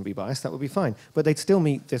recruiters wouldn't be biased, that would be fine. But they'd still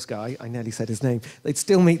meet this guy, I nearly said his name, they'd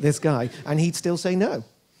still meet this guy, and he'd still say no.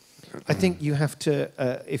 I think you have to,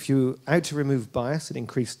 if you're out to remove bias and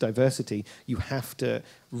increase diversity, you have to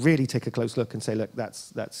really take a close look and say, look,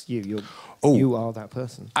 that's you. You are that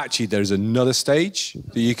person. Actually, there's another stage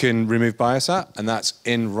that you can remove bias at, and that's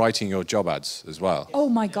in writing your job ads as well. Oh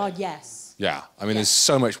my God, yes. Yeah, I mean, there's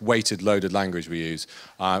so much weighted, loaded language we use.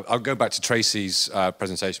 I'll go back to Tracy's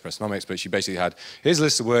presentation, Pressnomics, but she basically had, here's a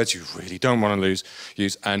list of words you really don't want to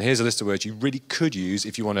use, and here's a list of words you really could use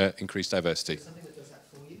if you want to increase diversity.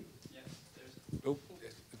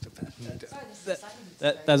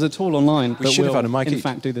 There's a tool online We that should have will, had a mic in each.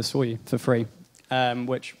 fact, do this for you for free,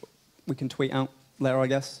 which we can tweet out later, I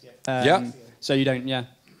guess. Yeah. So you don't,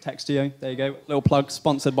 Textio, there you go. Little plug,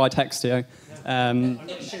 sponsored by Textio. I'm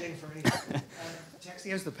not shilling for anything.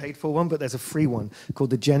 Textio's the paid for one, but there's a free one called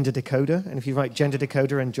the Gender Decoder. And if you write Gender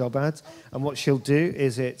Decoder and job ads, and what she'll do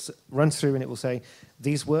is it runs through and it will say,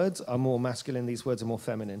 these words are more masculine, these words are more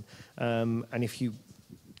feminine. And if you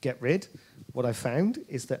get rid, what I found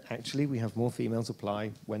is that actually we have more females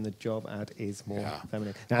apply when the job ad is more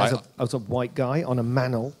feminine. Now, as a white guy on a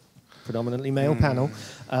manel, predominantly male panel,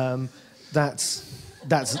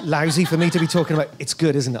 that's lousy for me to be talking about. It's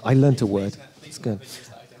good, isn't it? I learnt a word. It's good.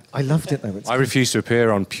 I loved it, though. I refuse to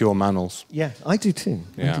appear on pure manels. Yeah, I do too.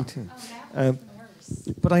 Yeah. I do too.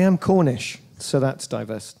 But I am Cornish, so that's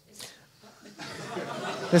diverse.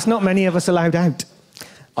 There's not many of us allowed out.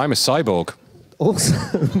 I'm a cyborg.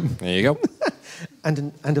 Awesome. There you go.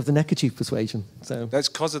 and of the neckerchief persuasion. So That's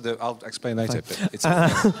because of the. I'll explain later. But it's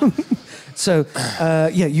so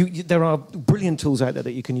there are brilliant tools out there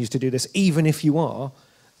that you can use to do this, even if you are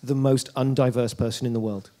the most undiverse person in the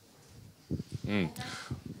world.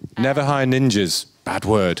 Never hire ninjas. Bad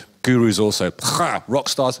word. Gurus also. Rock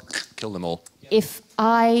stars. Kill them all. If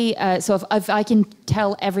I can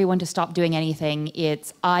tell everyone to stop doing anything,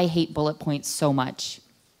 it's I hate bullet points so much.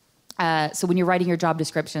 So when you're writing your job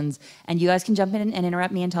descriptions, and you guys can jump in and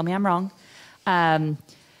interrupt me and tell me I'm wrong.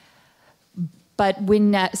 But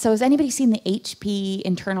so has anybody seen the HP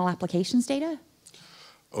internal applications data?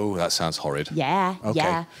 Oh, that sounds horrid. Yeah, Okay.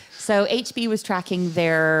 yeah. So HP was tracking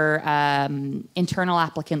their internal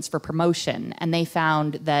applicants for promotion, and they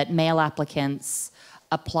found that male applicants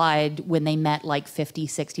applied when they met like 50,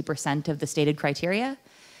 60% of the stated criteria.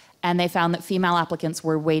 And they found that female applicants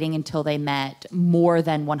were waiting until they met more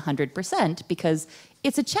than 100% because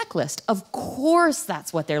it's a checklist. Of course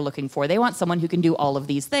that's what they're looking for. They want someone who can do all of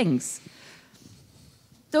these things.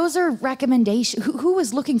 Those are recommendations. Who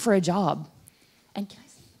is looking for a job? And can I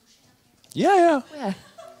say Yeah. yeah.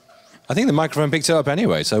 I think the microphone picked it up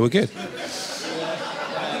anyway, so we're good.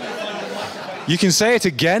 You can say it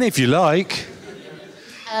again if you like.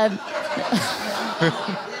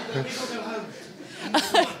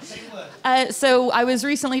 So I was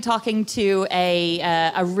recently talking to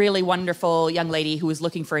a really wonderful young lady who was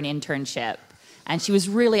looking for an internship. And she was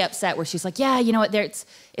really upset where she's like, yeah, you know what, it's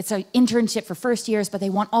an internship for first years, but they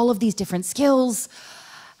want all of these different skills.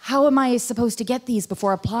 How am I supposed to get these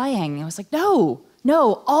before applying? And I was like, no,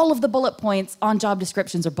 all of the bullet points on job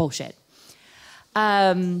descriptions are bullshit.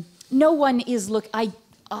 No one is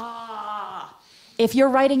if you're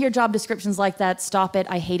writing your job descriptions like that, stop it.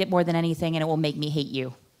 I hate it more than anything, and it will make me hate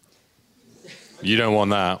you. You don't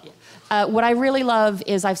want that. What I really love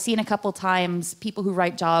is I've seen a couple times people who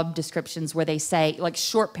write job descriptions where they say, like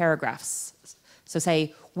short paragraphs. So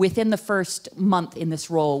say, within the first month in this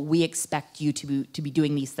role, we expect you to be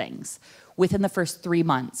doing these things. Within the first 3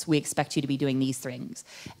 months, we expect you to be doing these things.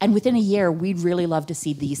 And within a year, we'd really love to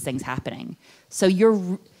see these things happening. So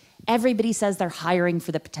everybody says they're hiring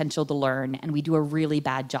for the potential to learn, and we do a really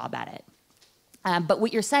bad job at it. But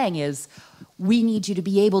what you're saying is, we need you to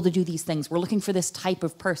be able to do these things. We're looking for this type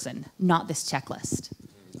of person, not this checklist.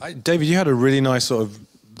 David, you had a really nice sort of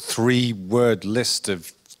 3-word list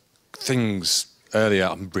of things earlier.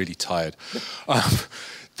 I'm really tired.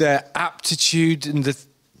 Their aptitude and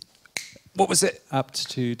what was it?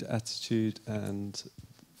 Aptitude, attitude, and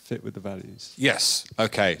fit with the values. Yes.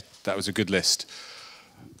 Okay, that was a good list.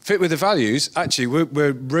 Fit with the values. Actually,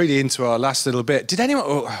 we're really into our last little bit. Did anyone?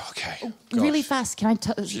 Oh, okay. Oh, really fast. Can I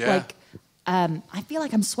touch? Yeah. Like, I feel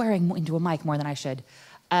like I'm swearing into a mic more than I should.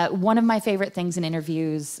 One of my favorite things in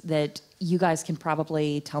interviews that you guys can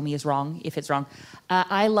probably tell me is wrong if it's wrong.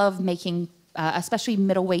 I love making, especially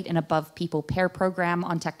middleweight and above people, pair program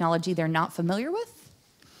on technology they're not familiar with.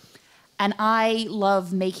 And I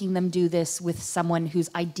love making them do this with someone who's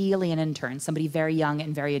ideally an intern, somebody very young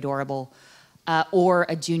and very adorable, or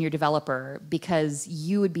a junior developer, because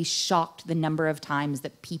you would be shocked the number of times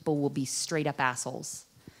that people will be straight up assholes.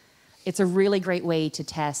 It's a really great way to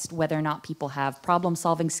test whether or not people have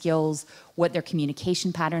problem-solving skills, what their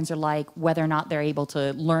communication patterns are like, whether or not they're able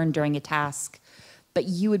to learn during a task. But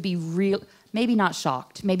you would be maybe not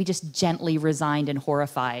shocked, maybe just gently resigned and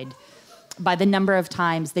horrified by the number of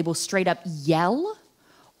times they will straight up yell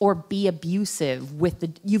or be abusive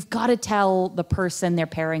with you've got to tell the person they're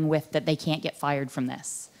pairing with that they can't get fired from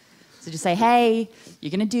this. So just say, hey,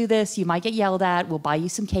 you're gonna do this, you might get yelled at, we'll buy you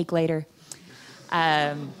some cake later.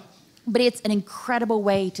 But it's an incredible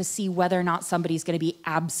way to see whether or not somebody's gonna be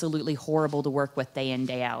absolutely horrible to work with day in,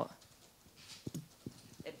 day out.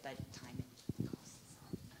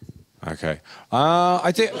 Okay.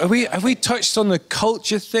 I think have we touched on the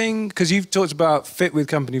culture thing? Because you've talked about fit with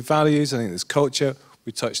company values. I think there's culture.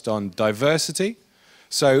 We touched on diversity.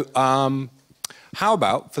 So how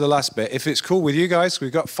about, for the last bit, if it's cool with you guys,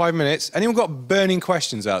 we've got 5 minutes. Anyone got burning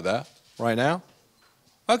questions out there right now?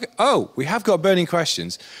 Okay. Oh, we have got burning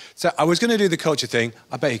questions. So I was going to do the culture thing.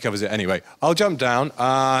 I bet he covers it anyway. I'll jump down,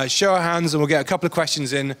 show our hands, and we'll get a couple of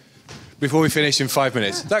questions in before we finish in 5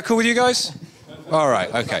 minutes. Is that cool with you guys? All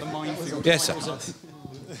right, okay. Yes, sir.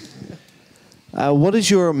 What is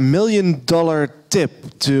your $1 million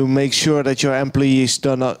tip to make sure that your employees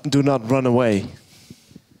do not run away?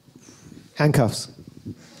 Handcuffs.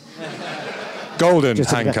 Golden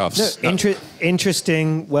Just handcuffs. No,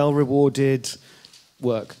 interesting, well-rewarded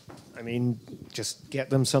work. I mean, just get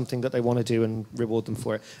them something that they want to do and reward them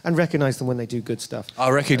for it. And recognize them when they do good stuff.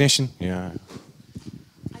 Our recognition, yeah.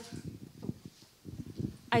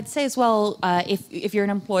 I'd say as well, if you're an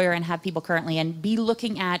employer and have people currently, and be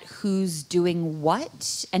looking at who's doing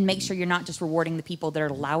what, and make sure you're not just rewarding the people that are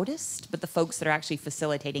loudest, but the folks that are actually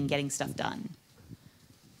facilitating getting stuff done.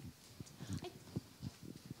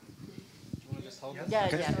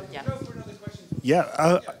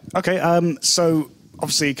 Okay. So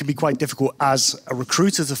obviously, it can be quite difficult as a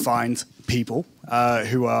recruiter to find people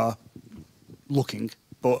who are looking.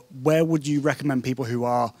 But where would you recommend people who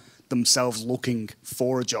are themselves looking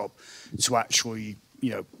for a job to actually,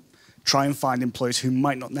 try and find employees who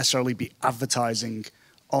might not necessarily be advertising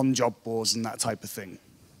on job boards and that type of thing?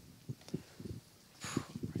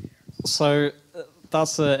 So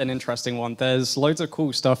that's an interesting one. There's loads of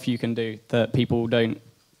cool stuff you can do that people don't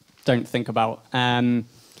think about.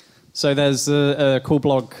 So there's a cool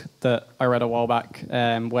blog that I read a while back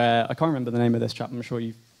where I can't remember the name of this chap. I'm sure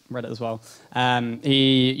you've read it as well.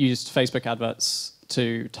 He used Facebook adverts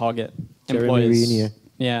to target employers.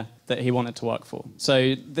 Yeah, that he wanted to work for.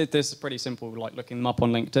 So this is pretty simple, like looking them up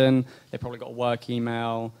on LinkedIn. They probably got a work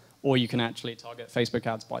email, or you can actually target Facebook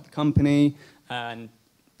ads by the company. And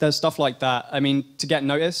there's stuff like that. I mean, to get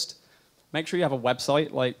noticed, make sure you have a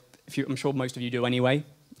website. Like, I'm sure most of you do anyway.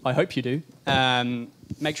 I hope you do.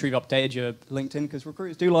 Make sure you've updated your LinkedIn, because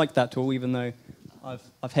recruiters do like that tool, even though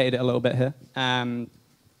I've hated it a little bit here.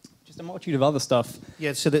 Just a multitude of other stuff.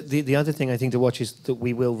 Yeah, so the other thing I think to watch is that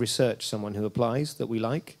we will research someone who applies that we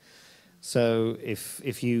like. So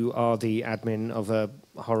if you are the admin of a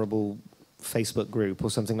horrible Facebook group or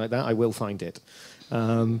something like that, I will find it.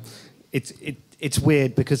 It's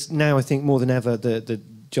weird because now I think more than ever the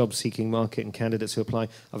job-seeking market and candidates who apply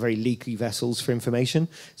are very leaky vessels for information,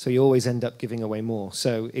 so you always end up giving away more.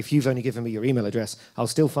 So if you've only given me your email address, I'll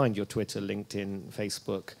still find your Twitter, LinkedIn,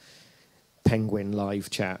 Facebook, Penguin live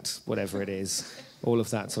chat, whatever it is, all of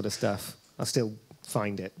that sort of stuff. I'll still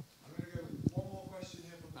find it. I'm going to go one more question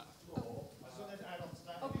here from the floor. I just wanted to add on to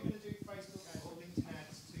that. If you're going to do Facebook ads or LinkedIn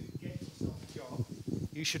ads to get yourself a job,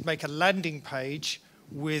 you should make a landing page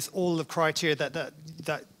with all the criteria that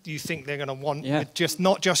you think they're going to want. Yeah. With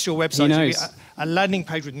not just your website. He knows. A landing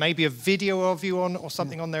page with maybe a video of you on or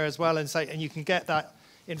something on there as well, and you can get that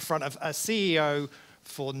in front of a CEO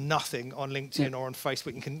for nothing on LinkedIn or on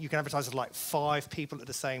Facebook. You can advertise with like 5 people at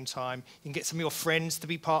the same time. You can get some of your friends to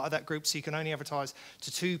be part of that group, so you can only advertise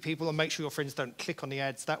to 2 people, and make sure your friends don't click on the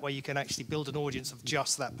ads. That way you can actually build an audience of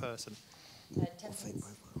just that person. 10 seconds.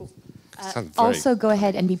 Cool. Also, go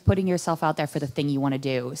ahead and be putting yourself out there for the thing you want to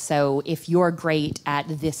do. So if you're great at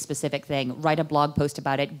this specific thing, write a blog post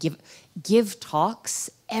about it. Give talks.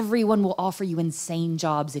 Everyone will offer you insane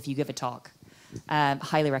jobs if you give a talk.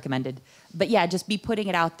 Highly recommended. But yeah, just be putting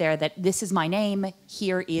it out there that this is my name.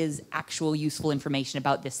 Here is actual useful information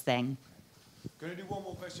about this thing. Going to do one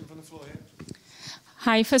more question from the floor here.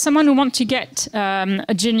 Hi, for someone who wants to get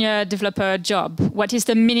a junior developer job, what is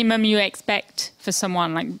the minimum you expect for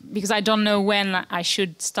someone? Like, because I don't know when I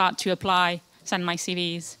should start to apply, send my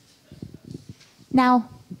CVs. Now.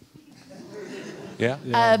 Yeah.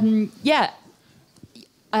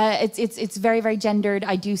 It's very, very gendered.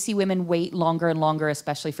 I do see women wait longer and longer,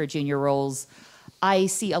 especially for junior roles. I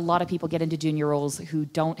see a lot of people get into junior roles who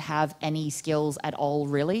don't have any skills at all,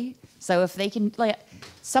 really. So if they can, like,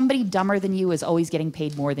 somebody dumber than you is always getting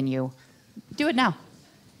paid more than you. Do it now.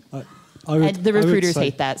 And the recruiters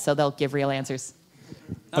hate that, so they'll give real answers.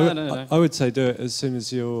 I would say do it as soon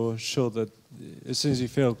as you're sure that, as soon as you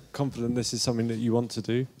feel confident this is something that you want to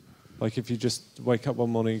do. Like if you just wake up one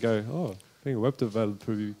morning and go, oh, being a web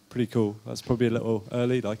developer would be pretty cool. That's probably a little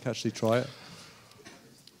early, like actually try it.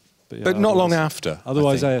 But not long after.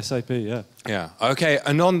 Otherwise ASAP, yeah. Yeah, okay,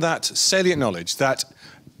 and on that salient knowledge, that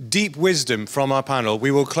deep wisdom from our panel, we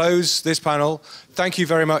will close this panel. Thank you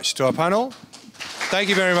very much to our panel. Thank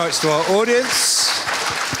you very much to our audience.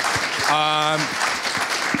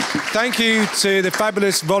 Thank you to the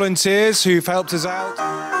fabulous volunteers who've helped us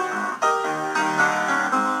out.